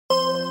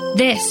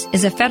This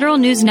is a Federal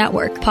News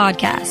Network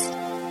podcast.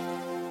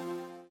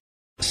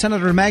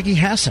 Senator Maggie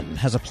Hassan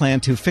has a plan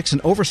to fix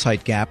an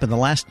oversight gap in the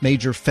last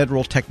major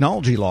federal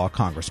technology law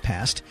Congress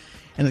passed,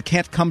 and it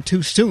can't come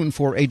too soon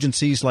for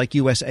agencies like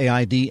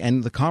USAID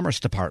and the Commerce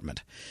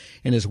Department.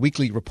 In his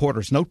weekly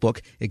Reporter's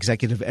Notebook,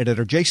 executive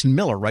editor Jason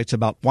Miller writes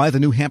about why the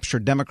New Hampshire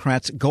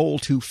Democrats' goal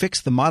to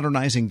fix the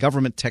Modernizing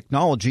Government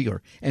Technology,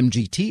 or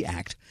MGT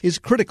Act, is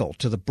critical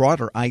to the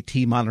broader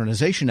IT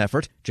modernization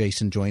effort.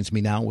 Jason joins me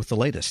now with the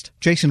latest.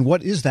 Jason,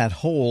 what is that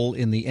hole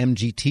in the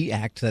MGT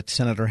Act that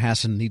Senator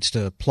Hassan needs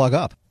to plug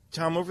up?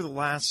 Tom, over the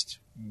last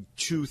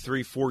 2,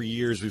 3, 4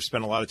 years, we've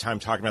spent a lot of time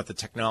talking about the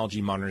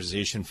Technology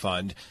Modernization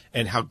Fund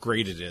and how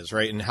great it is,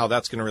 right? And how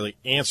that's going to really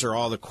answer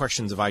all the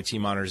questions of IT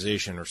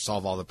modernization or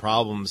solve all the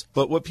problems.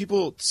 But what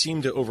people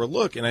seem to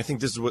overlook, and I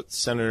think this is what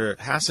Senator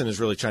Hassan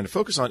is really trying to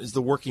focus on, is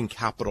the working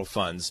capital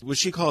funds, which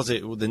she calls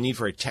it the need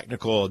for a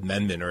technical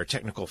amendment or a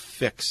technical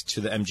fix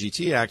to the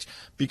MGT Act,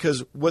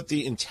 because what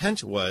the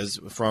intent was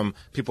from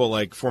people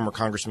like former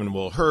Congressman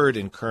Will Hurd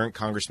and current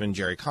Congressman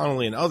Jerry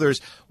Connolly and others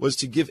was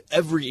to give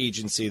every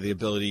agency the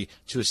ability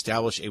to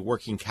establish a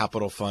working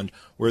capital fund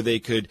where they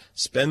could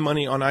spend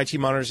money on IT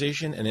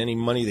modernization, and any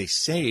money they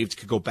saved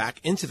could go back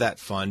into that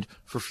fund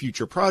for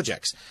future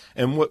projects.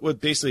 And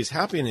what basically is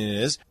happening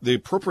is the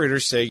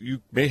appropriators say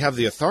you may have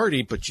the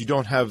authority, but you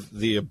don't have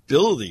the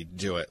ability to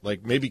do it.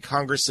 Like maybe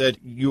Congress said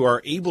you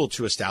are able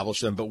to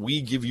establish them, but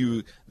we give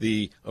you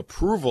the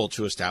approval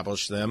to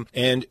establish them,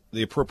 and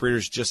the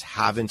appropriators just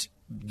haven't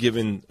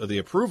given the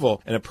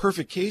approval. And a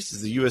perfect case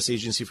is the U.S.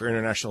 Agency for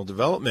International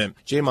Development.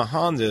 Jay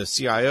Mahan, the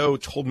CIO,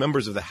 told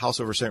members of the House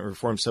Oversight and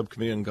Reform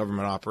Subcommittee on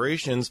Government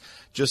Operations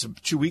just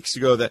 2 weeks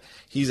ago that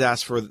he's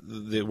asked for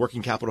the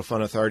Working Capital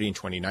Fund Authority in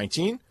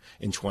 2019,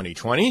 in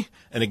 2020,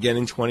 and again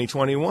in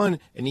 2021.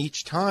 And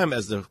each time,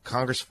 as the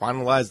Congress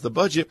finalized the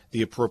budget,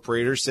 the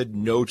appropriators said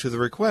no to the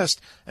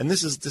request. And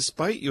this is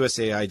despite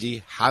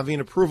USAID having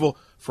approval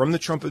from the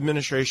Trump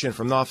administration,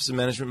 from the Office of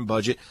Management and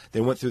Budget.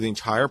 They went through the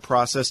entire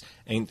process,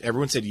 and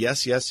everyone said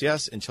yes, yes,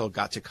 yes, until it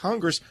got to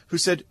Congress, who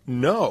said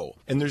no.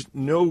 And there's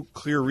no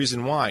clear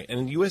reason why.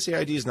 And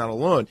USAID is not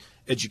alone.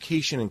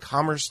 Education and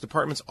Commerce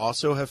departments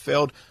also have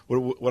failed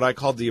what I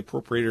call the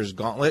appropriators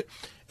gauntlet.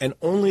 And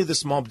only the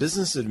Small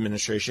Business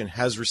Administration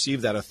has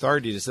received that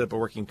authority to set up a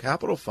working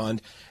capital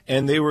fund.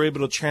 And they were able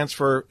to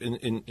transfer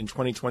in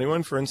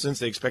 2021, for instance,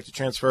 they expect to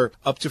transfer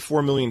up to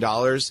 $4 million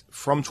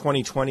from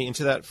 2020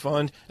 into that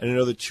fund and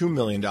another $2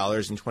 million in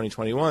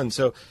 2021.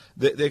 So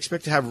they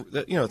expect to have,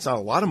 it's not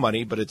a lot of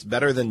money, but it's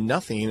better than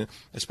nothing,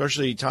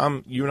 especially,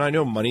 Tom, you and I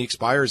know money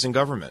expires in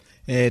government.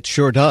 It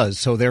sure does.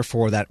 So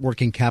therefore, that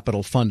Working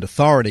Capital Fund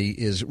Authority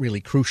is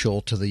really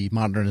crucial to the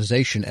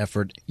modernization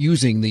effort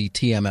using the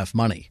TMF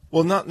money.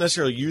 Well, not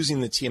necessarily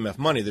using the TMF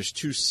money. There's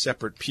two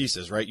separate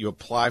pieces, right? You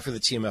apply for the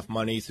TMF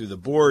money through the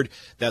board.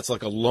 That's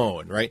like a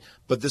loan, right?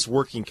 But this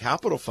Working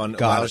Capital Fund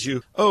allows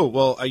you,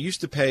 I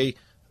used to pay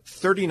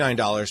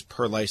 $39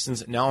 per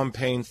license. Now I'm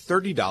paying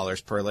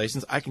 $30 per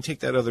license. I can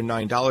take that other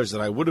 $9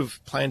 that I would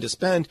have planned to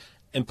spend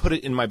and put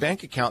it in my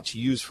bank account to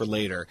use for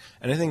later.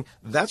 And I think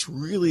that's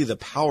really the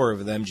power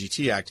of the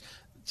MGT Act.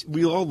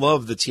 We all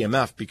love the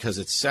TMF because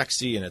it's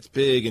sexy and it's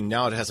big, and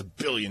now it has $1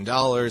 billion.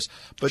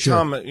 But sure.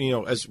 Tom,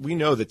 as we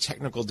know, the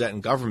technical debt in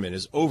government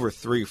is over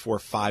 $3, $4,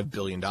 $5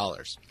 billion.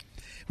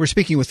 We're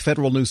speaking with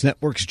Federal News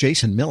Network's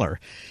Jason Miller.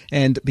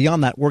 And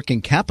beyond that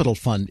working capital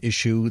fund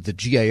issue, the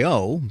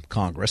GAO,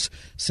 Congress,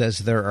 says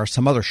there are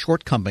some other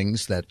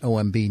shortcomings that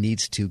OMB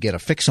needs to get a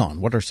fix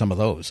on. What are some of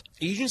those?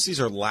 Agencies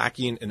are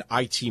lacking an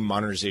IT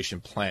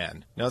modernization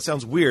plan. Now, it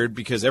sounds weird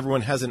because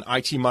everyone has an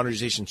IT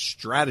modernization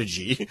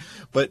strategy,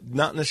 but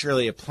not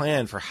necessarily a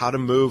plan for how to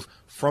move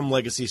from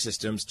legacy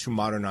systems to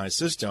modernized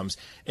systems.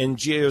 And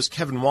GAO's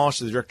Kevin Walsh,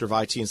 the director of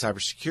IT and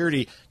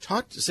cybersecurity,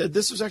 said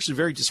this was actually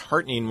very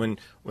disheartening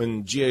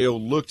when GAO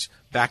looked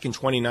back in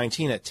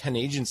 2019 at 10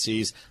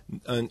 agencies,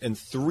 and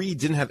 3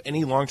 didn't have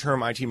any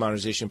long-term IT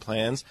modernization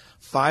plans,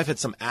 5 had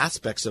some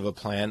aspects of a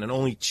plan, and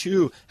only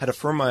 2 had a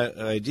firm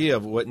idea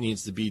of what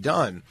needs to be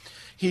done.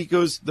 He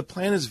goes, the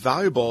plan is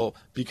valuable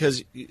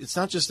because it's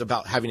not just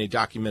about having a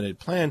documented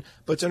plan,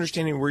 but it's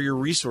understanding where your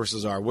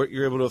resources are, what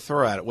you're able to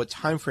throw at it, what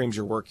timeframes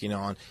you're working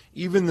on,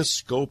 even the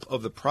scope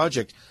of the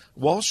project.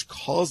 Walsh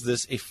calls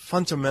this a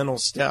fundamental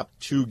step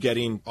to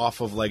getting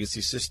off of legacy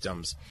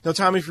systems. Now,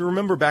 Tom, if you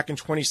remember back in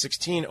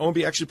 2016,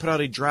 OMB actually put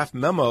out a draft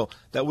memo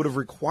that would have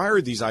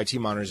required these IT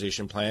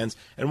modernization plans,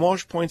 and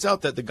Walsh points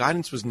out that the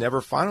guidance was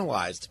never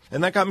finalized.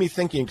 And that got me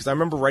thinking, because I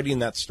remember writing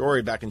that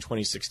story back in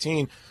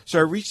 2016. So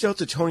I reached out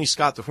to Tony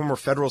Scott, the former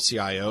federal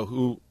CIO,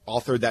 who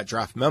authored that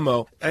draft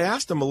memo. I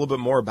asked him a little bit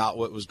more about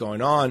what was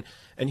going on,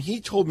 and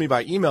he told me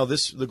by email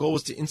the goal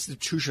was to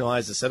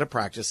institutionalize a set of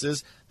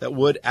practices that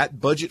would, at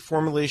budget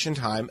formulation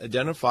election time,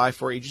 identify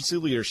for agency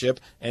leadership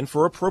and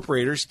for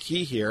appropriators,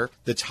 key here,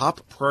 the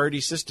top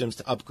priority systems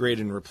to upgrade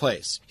and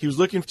replace. He was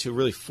looking to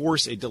really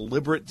force a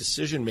deliberate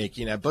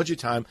decision-making at budget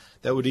time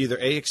that would either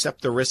A,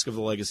 accept the risk of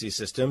the legacy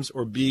systems,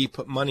 or B,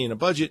 put money in a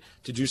budget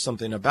to do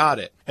something about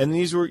it. And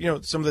these were,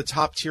 some of the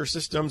top-tier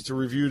systems to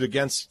reviewed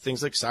against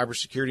things like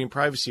cybersecurity and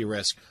privacy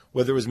risk,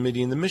 whether it was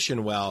meeting the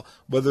mission well,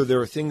 whether there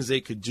were things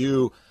they could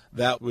do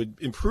that would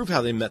improve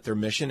how they met their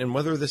mission, and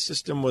whether the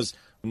system was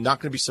not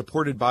going to be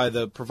supported by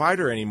the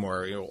provider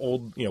anymore,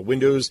 old,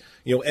 Windows,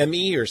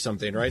 ME or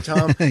something, right,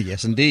 Tom?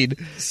 Yes, indeed.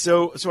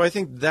 So I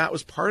think that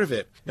was part of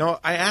it. Now,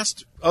 I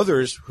asked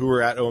others who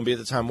were at OMB at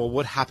the time, well,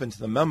 what happened to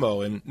the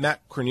memo? And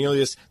Matt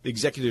Cornelius, the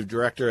executive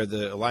director of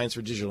the Alliance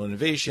for Digital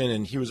Innovation,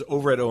 and he was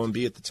over at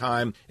OMB at the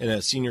time in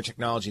a senior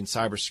technology and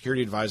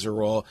cybersecurity advisor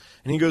role.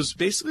 And he goes,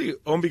 basically,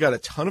 OMB got a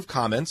ton of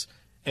comments.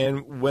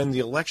 And when the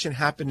election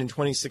happened in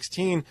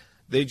 2016,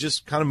 they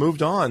just kind of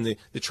moved on.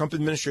 The Trump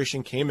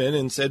administration came in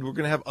and said, we're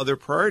going to have other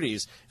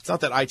priorities. It's not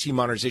that IT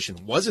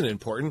modernization wasn't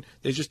important.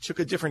 They just took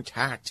a different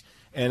tact.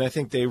 And I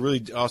think they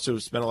really also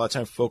spent a lot of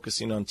time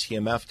focusing on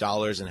TMF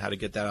dollars and how to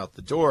get that out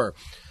the door.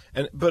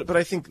 But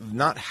I think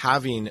not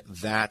having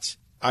that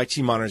IT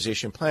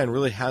modernization plan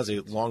really has a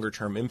longer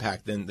term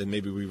impact than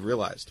maybe we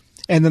realized.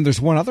 And then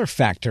there's one other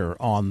factor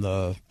on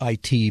the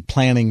IT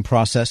planning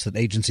process that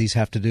agencies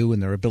have to do in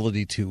their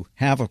ability to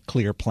have a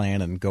clear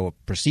plan and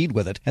proceed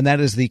with it, and that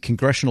is the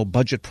congressional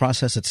budget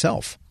process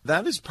itself.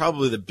 That is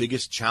probably the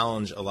biggest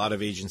challenge a lot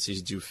of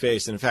agencies do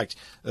face. And in fact,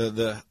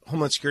 the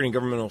Homeland Security and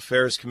Governmental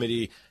Affairs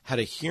Committee had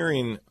a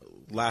hearing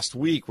last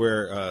week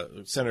where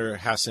Senator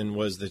Hassan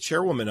was the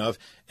chairwoman of,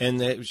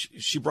 and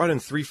she brought in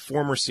 3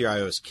 former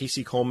CIOs,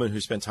 Casey Coleman,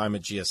 who spent time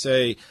at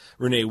GSA,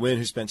 Renee Wynn,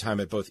 who spent time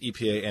at both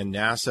EPA and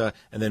NASA,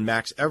 and then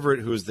Max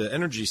Everett, who was the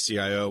energy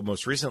CIO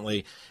most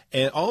recently.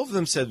 And all of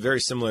them said very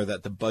similar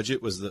that the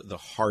budget was the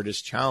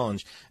hardest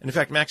challenge. And in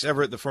fact, Max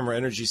Everett, the former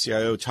energy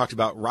CIO, talked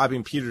about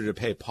robbing Peter to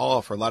pay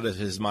Paul for a lot of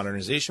his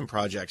modernization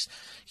projects.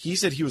 He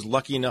said he was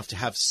lucky enough to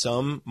have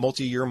some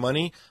multi-year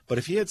money, but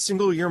if he had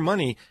single-year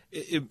money,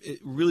 it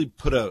really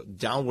put a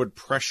downward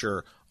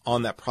pressure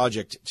on that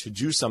project to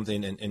do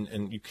something,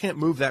 and you can't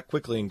move that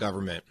quickly in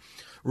government.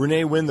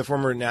 Renee Wynn, the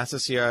former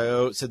NASA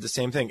CIO, said the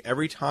same thing.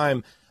 Every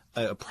time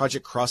a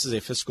project crosses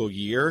a fiscal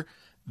year,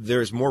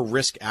 there's more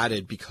risk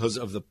added because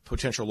of the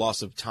potential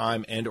loss of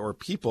time and or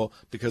people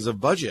because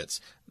of budgets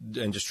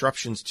and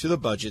disruptions to the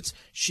budgets.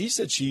 She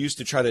said she used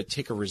to try to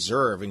take a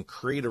reserve and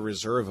create a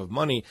reserve of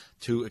money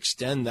to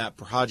extend that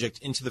project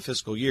into the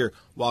fiscal year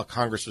while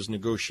Congress was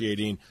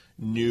negotiating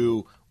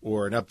new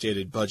or an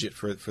updated budget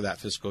for that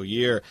fiscal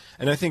year.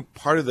 And I think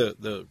part of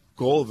the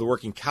goal of the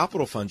working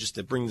capital fund, just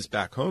to bring this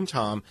back home,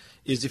 Tom,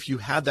 is if you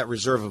had that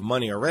reserve of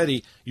money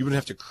already, you wouldn't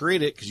have to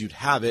create it because you'd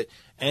have it.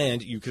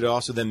 And you could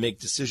also then make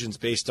decisions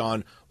based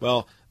on,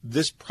 well,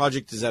 this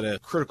project is at a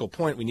critical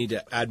point. We need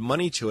to add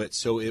money to it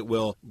so it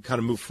will kind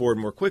of move forward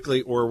more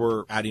quickly, or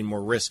we're adding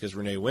more risk, as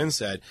Renee Wynn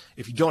said.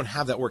 If you don't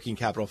have that working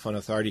capital fund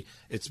authority,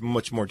 it's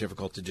much more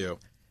difficult to do.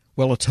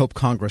 Well, let's hope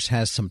Congress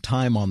has some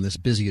time on this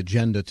busy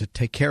agenda to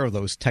take care of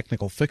those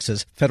technical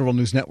fixes. Federal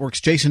News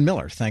Network's Jason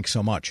Miller, thanks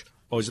so much.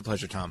 Always a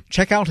pleasure, Tom.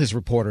 Check out his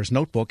reporter's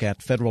notebook at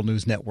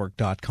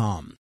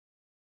federalnewsnetwork.com.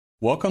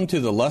 Welcome to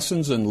the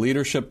Lessons in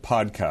Leadership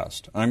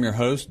podcast. I'm your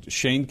host,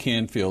 Shane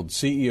Canfield,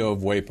 CEO of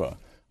WEPA.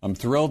 I'm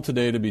thrilled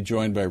today to be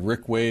joined by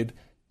Rick Wade,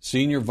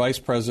 Senior Vice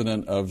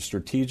President of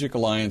Strategic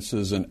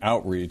Alliances and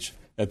Outreach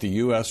at the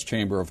U.S.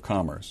 Chamber of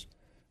Commerce.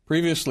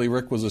 Previously,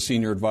 Rick was a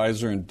Senior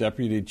Advisor and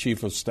Deputy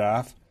Chief of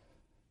Staff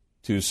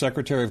to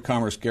Secretary of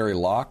Commerce Gary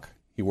Locke.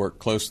 He worked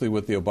closely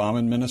with the Obama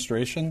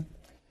administration,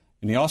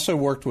 and he also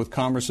worked with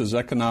Commerce's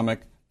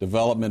Economic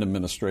Development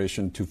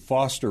Administration to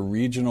foster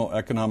regional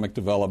economic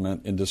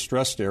development in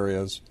distressed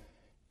areas,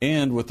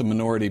 and with the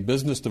Minority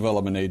Business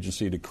Development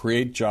Agency to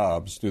create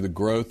jobs through the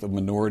growth of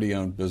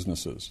minority-owned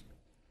businesses.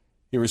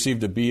 He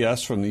received a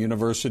BS from the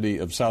University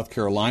of South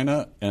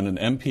Carolina and an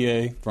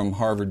MPA from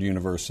Harvard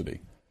University.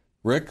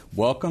 Rick,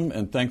 welcome,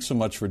 and thanks so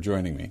much for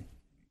joining me.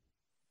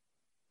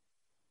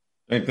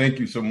 And thank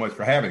you so much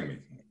for having me.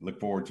 Look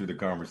forward to the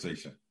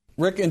conversation.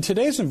 Rick, in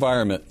today's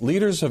environment,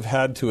 leaders have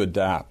had to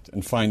adapt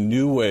and find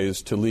new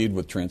ways to lead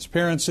with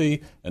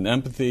transparency and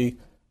empathy.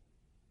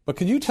 But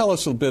can you tell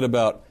us a bit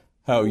about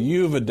how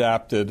you've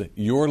adapted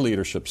your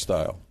leadership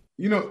style?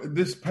 You know,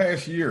 this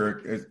past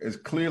year has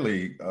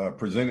clearly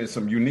presented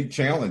some unique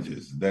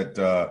challenges that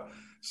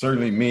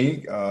certainly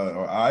me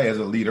or I as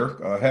a leader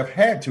have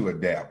had to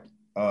adapt.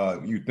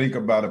 You think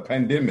about a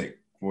pandemic,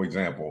 for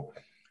example,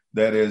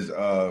 that has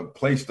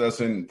placed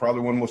us in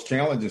probably one of the most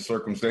challenging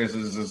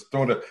circumstances, is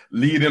sort of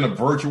lead in a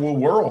virtual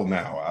world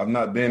now. I've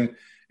not been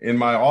in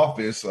my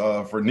office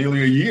for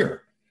nearly a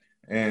year.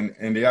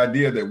 And the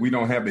idea that we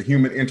don't have the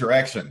human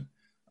interaction,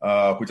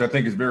 which I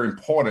think is very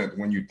important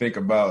when you think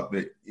about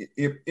the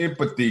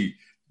empathy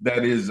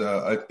that is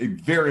a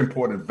very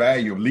important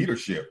value of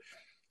leadership.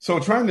 So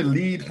trying to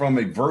lead from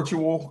a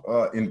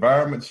virtual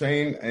environment,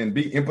 Shane, and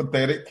be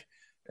empathetic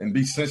and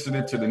be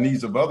sensitive to the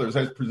needs of others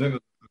has presented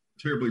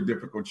terribly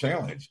difficult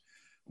challenge.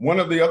 One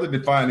of the other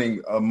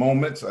defining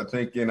moments, I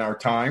think, in our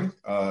time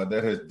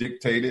that has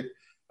dictated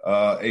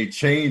a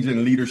change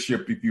in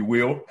leadership, if you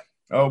will,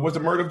 was the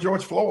murder of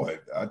George Floyd.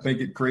 I think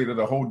it created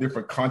a whole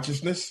different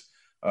consciousness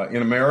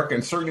in America,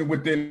 and certainly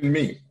within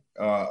me,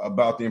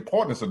 about the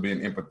importance of being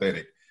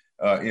empathetic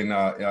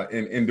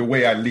in the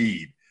way I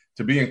lead,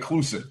 to be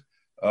inclusive,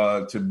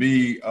 to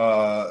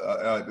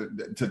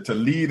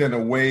lead in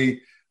a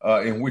way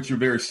in which you're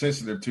very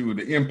sensitive to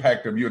the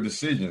impact of your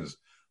decisions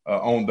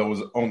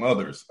on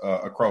others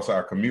across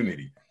our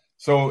community.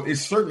 So it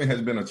certainly has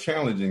been a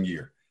challenging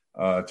year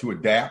to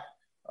adapt,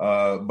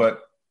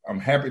 but I'm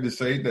happy to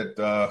say that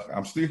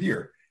I'm still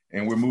here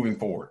and we're moving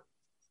forward.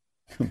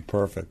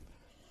 Perfect.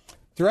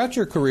 Throughout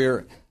your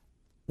career,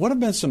 what have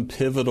been some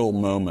pivotal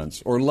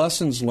moments or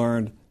lessons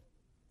learned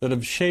that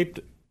have shaped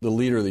the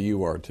leader that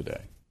you are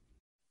today?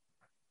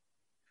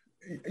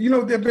 You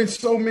know, there have been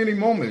so many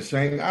moments,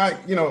 Shane.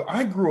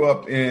 I grew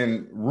up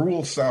in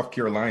rural South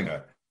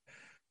Carolina,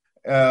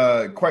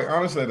 quite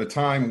honestly, at a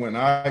time when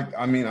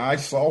I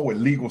saw what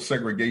legal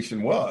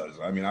segregation was.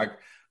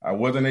 I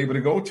wasn't able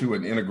to go to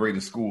an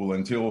integrated school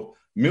until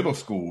middle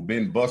school,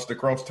 being bused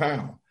across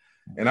town.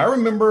 And I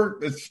remember,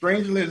 as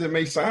strangely as it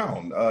may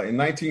sound, in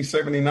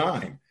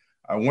 1979,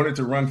 I wanted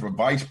to run for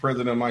vice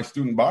president of my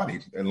student body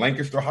at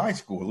Lancaster High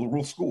School, a little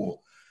rural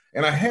school.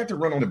 And I had to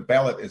run on the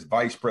ballot as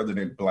vice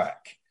president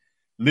black,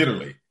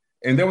 literally.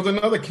 And there was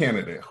another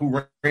candidate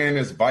who ran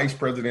as vice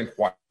president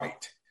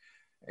white.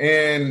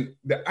 And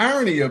the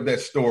irony of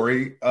that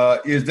story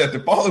is that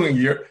the following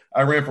year,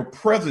 I ran for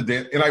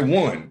president and I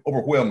won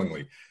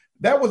overwhelmingly.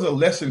 That was a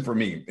lesson for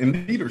me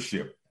in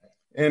leadership.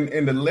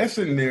 And the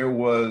lesson there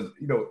was,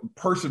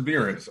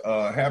 perseverance,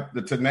 have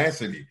the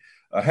tenacity,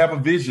 have a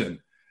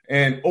vision,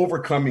 and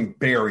overcoming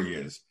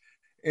barriers.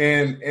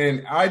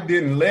 And I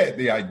didn't let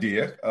the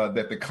idea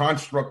that the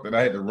construct that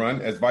I had to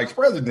run as vice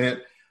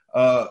president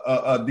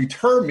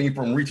deter me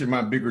from reaching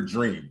my bigger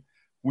dream,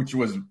 which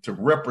was to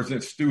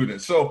represent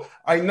students. So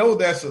I know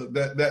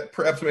that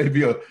perhaps may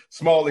be a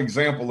small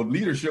example of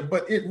leadership,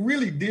 but it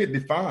really did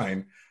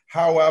define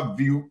how I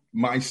view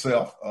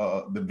myself,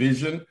 the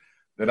vision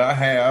that I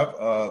have,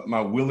 my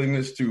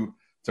willingness to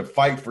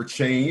fight for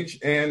change.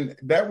 And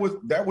that was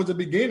the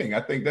beginning.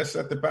 I think that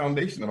set the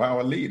foundation of how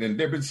I lead. And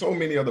there have been so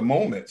many other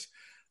moments.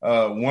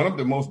 One of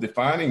the most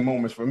defining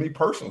moments for me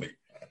personally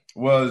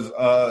was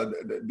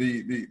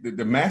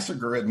the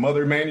massacre at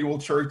Mother Emanuel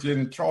Church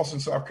in Charleston,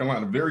 South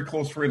Carolina. A very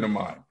close friend of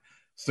mine,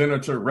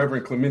 Senator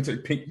Reverend Clemente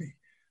Pinckney,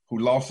 who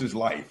lost his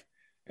life.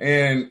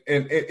 And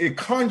it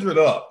conjured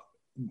up,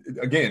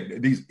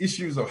 again, these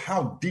issues of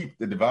how deep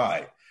the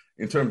divide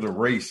in terms of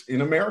race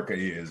in America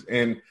is.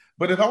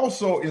 But it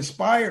also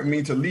inspired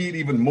me to lead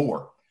even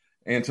more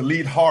and to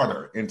lead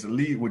harder and to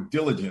lead with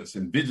diligence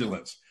and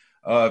vigilance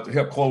to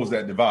help close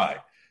that divide.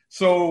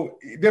 So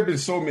there have been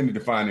so many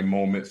defining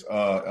moments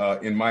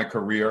in my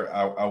career.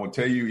 I will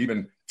tell you,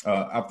 even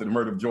after the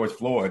murder of George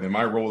Floyd and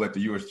my role at the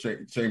U.S.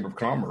 Chamber of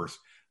Commerce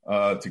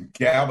to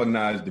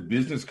galvanize the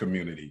business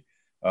community,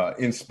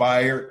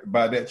 inspired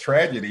by that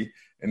tragedy.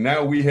 And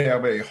now we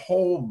have a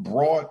whole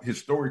broad,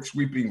 historic,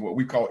 sweeping, what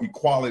we call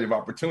equality of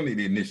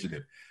opportunity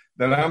initiative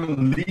that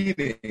I'm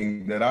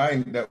leading, that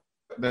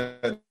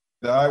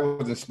I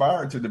was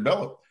inspired to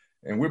develop.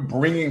 And we're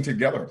bringing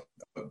together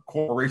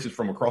corporations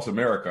from across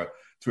America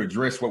to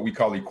address what we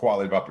call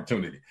equality of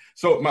opportunity.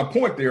 So my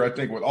point there, I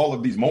think, with all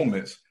of these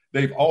moments,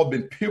 they've all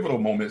been pivotal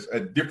moments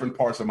at different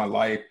parts of my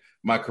life,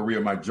 my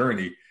career, my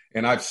journey.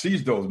 And I've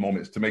seized those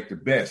moments to make the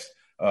best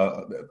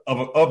of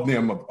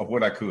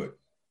what I could.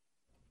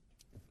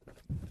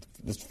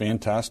 It's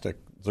fantastic.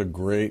 It's a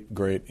great,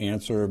 great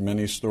answer.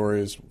 Many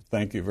stories.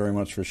 Thank you very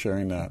much for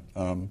sharing that.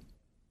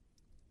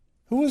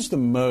 Who is the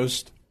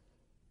most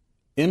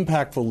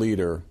impactful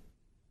leader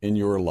in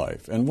your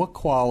life, and what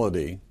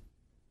quality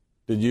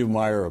did you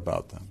admire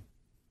about them?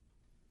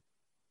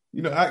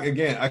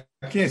 I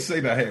can't say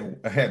that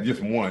I had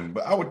just one,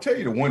 but I would tell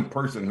you the one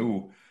person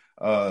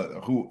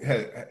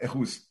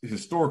whose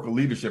historical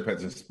leadership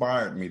has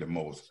inspired me the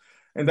most,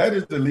 and that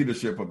is the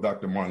leadership of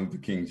Dr. Martin Luther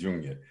King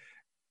Jr.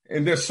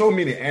 And there's so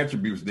many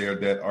attributes there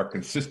that are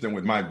consistent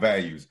with my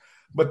values.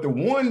 But the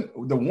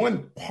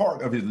one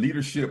part of his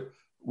leadership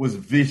was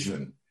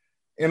vision.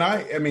 And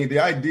I mean,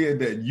 the idea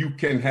that you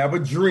can have a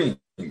dream,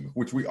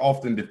 which we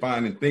often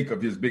define and think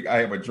of his big "I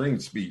have a dream"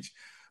 speech.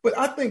 But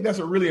I think that's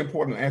a really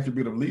important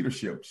attribute of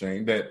leadership,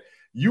 Shane, that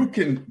you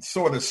can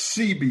sort of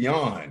see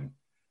beyond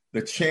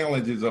the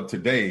challenges of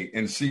today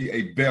and see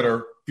a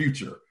better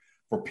future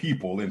for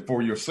people and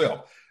for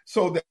yourself.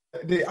 So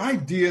the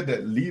idea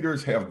that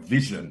leaders have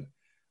vision,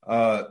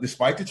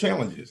 despite the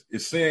challenges,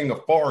 is seeing a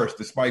forest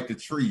despite the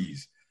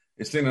trees,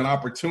 it's seeing an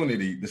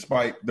opportunity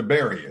despite the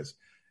barriers.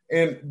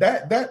 And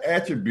that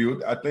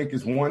attribute, I think,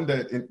 is one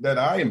that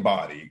I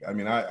embody. I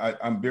mean,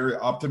 I'm very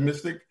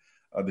optimistic,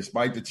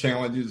 despite the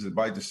challenges,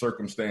 despite the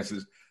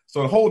circumstances.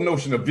 So the whole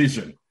notion of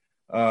vision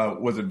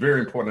was a very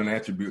important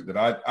attribute that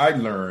I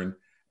learned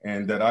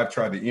and that I've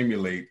tried to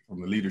emulate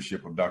from the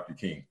leadership of Dr.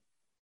 King.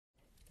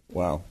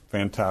 Wow,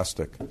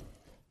 fantastic.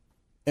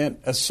 And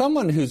as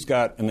someone who's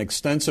got an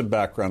extensive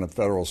background in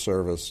federal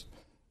service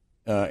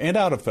and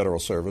out of federal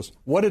service,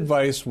 what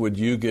advice would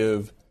you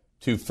give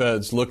to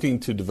feds looking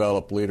to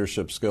develop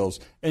leadership skills?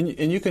 And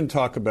you can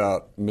talk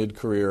about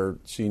mid-career,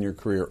 senior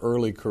career,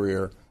 early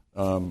career.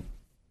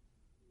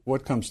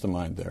 What comes to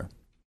mind there?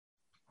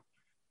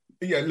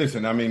 Yeah,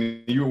 listen, I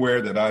mean, you're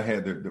aware that I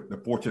had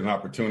the fortunate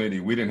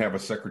opportunity. We didn't have a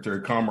Secretary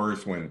of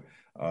Commerce when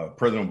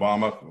President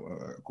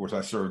Obama, of course,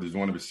 I served as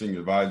one of his senior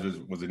advisors,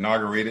 was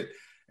inaugurated.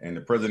 And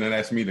the president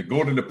asked me to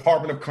go to the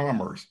Department of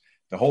Commerce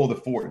to hold the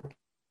fort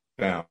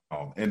down.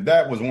 And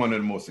that was one of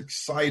the most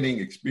exciting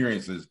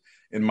experiences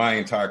in my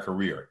entire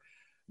career,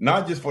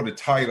 not just for the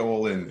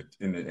title and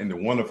the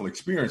wonderful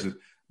experiences,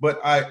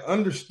 but I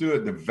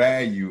understood the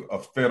value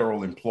of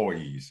federal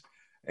employees.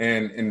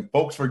 And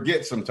folks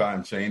forget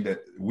sometimes, Shane,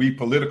 that we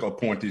political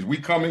appointees, we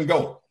come and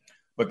go.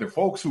 But the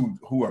folks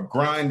who are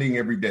grinding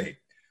every day,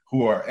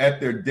 who are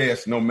at their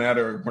desk no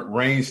matter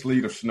rain,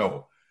 sleet, or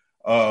snow,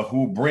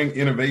 who bring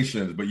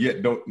innovations, but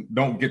yet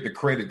don't get the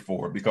credit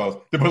for it because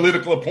the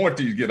political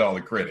appointees get all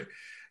the credit.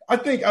 I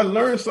think I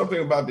learned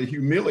something about the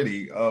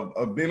humility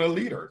of being a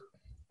leader.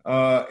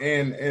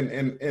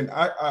 And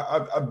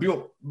I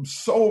built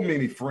so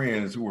many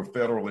friends who were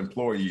federal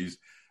employees,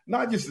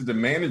 not just at the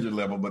manager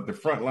level, but the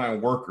frontline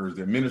workers,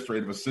 the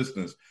administrative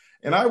assistants.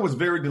 And I was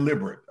very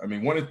deliberate. I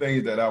mean, one of the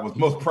things that I was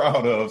most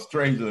proud of,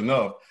 strangely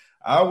enough,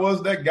 I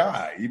was that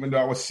guy, even though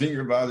I was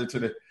senior advisor to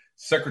the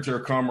Secretary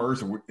of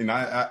Commerce, and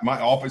my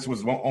office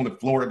was on the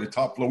floor, at the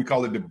top floor. We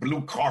call it the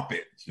blue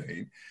carpet,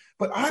 Shane.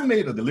 But I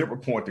made a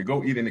deliberate point to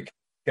go eat in the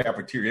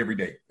cafeteria every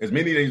day, as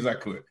many days as I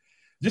could,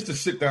 just to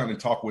sit down and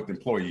talk with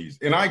employees.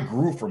 And I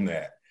grew from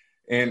that.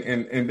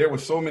 And there were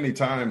so many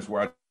times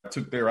where I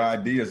took their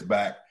ideas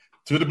back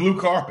to the blue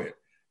carpet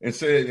and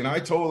said, and I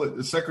told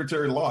the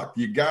Secretary Locke,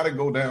 you got to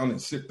go down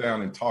and sit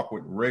down and talk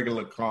with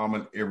regular,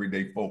 common,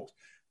 everyday folks.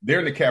 They're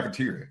in the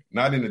cafeteria,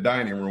 not in the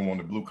dining room on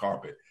the blue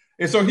carpet.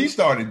 And so he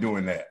started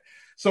doing that.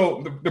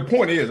 So the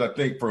point is, I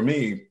think for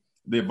me,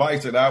 the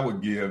advice that I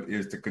would give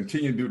is to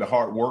continue to do the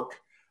hard work.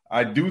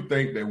 I do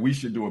think that we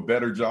should do a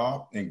better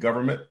job in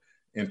government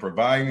in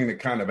providing the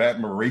kind of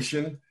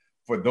admiration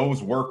for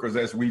those workers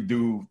as we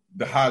do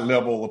the high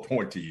level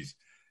appointees.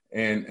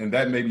 And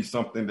that may be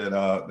something that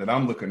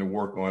I'm looking to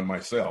work on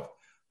myself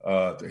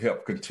to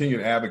help continue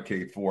to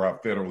advocate for our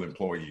federal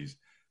employees.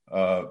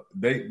 Those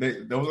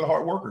are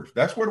hard workers.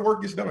 That's where the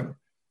work gets done.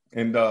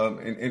 And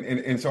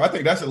so I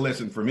think that's a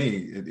lesson for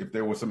me. If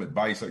there was some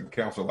advice and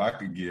counsel I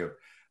could give,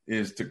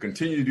 is to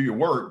continue to do your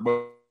work,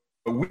 but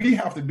we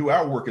have to do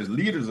our work as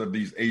leaders of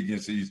these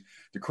agencies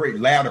to create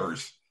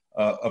ladders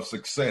of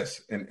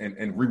success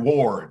and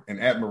reward and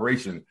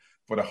admiration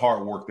for the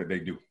hard work that they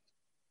do.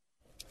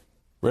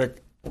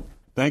 Rick,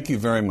 thank you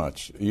very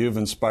much. You've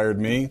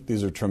inspired me.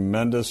 These are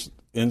tremendous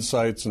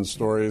insights and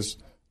stories.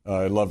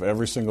 I love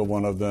every single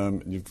one of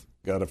them. You've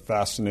got a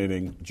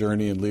fascinating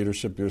journey in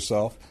leadership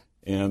yourself.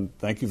 And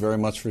thank you very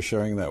much for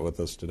sharing that with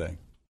us today.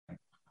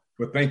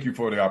 Well, thank you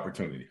for the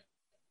opportunity.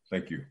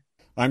 Thank you.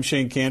 I'm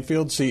Shane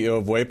Canfield, CEO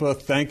of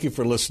WEPA. Thank you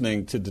for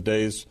listening to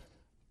today's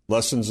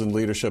Lessons in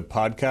Leadership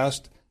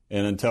podcast.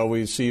 And until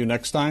we see you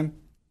next time,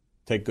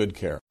 take good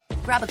care.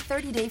 Grab a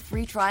 30-day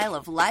free trial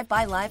of Live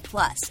by Live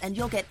Plus, and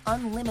you'll get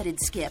unlimited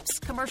skips,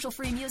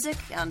 commercial-free music,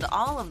 and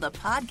all of the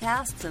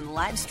podcasts and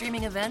live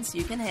streaming events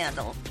you can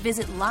handle.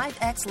 Visit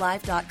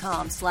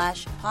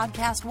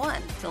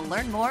livexlive.com/podcast1 to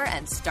learn more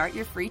and start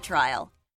your free trial.